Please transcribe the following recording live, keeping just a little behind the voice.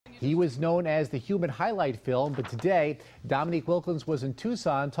He was known as the human highlight film, but today, Dominique Wilkins was in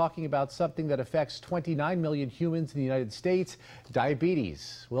Tucson talking about something that affects 29 million humans in the United States,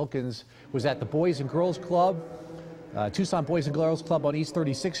 diabetes. Wilkins was at the Boys and Girls Club, Tucson Boys and Girls Club on East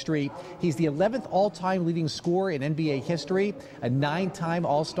 36th Street. He's the 11th all-time leading scorer in NBA history, a 9-time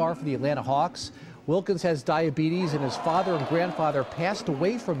All-Star for the Atlanta Hawks. Wilkins has diabetes, and his father and grandfather passed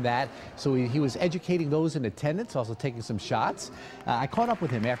away from that, so he was educating those in attendance, also taking some shots. I caught up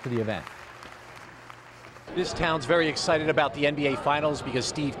with him after the event. This town's very excited about the NBA Finals because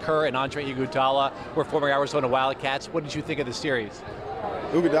Steve Kerr and Andre Iguodala were former Arizona Wildcats. What did you think of the series?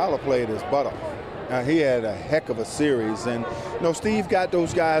 Iguodala played his butt off. He had a heck of a series, and Steve got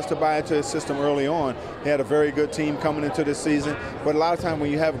those guys to buy into his system early on. He had a very good team coming into this season, but a lot of times when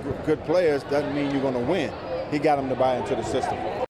you have good players, doesn't mean you're going to win. He got them to buy into the system.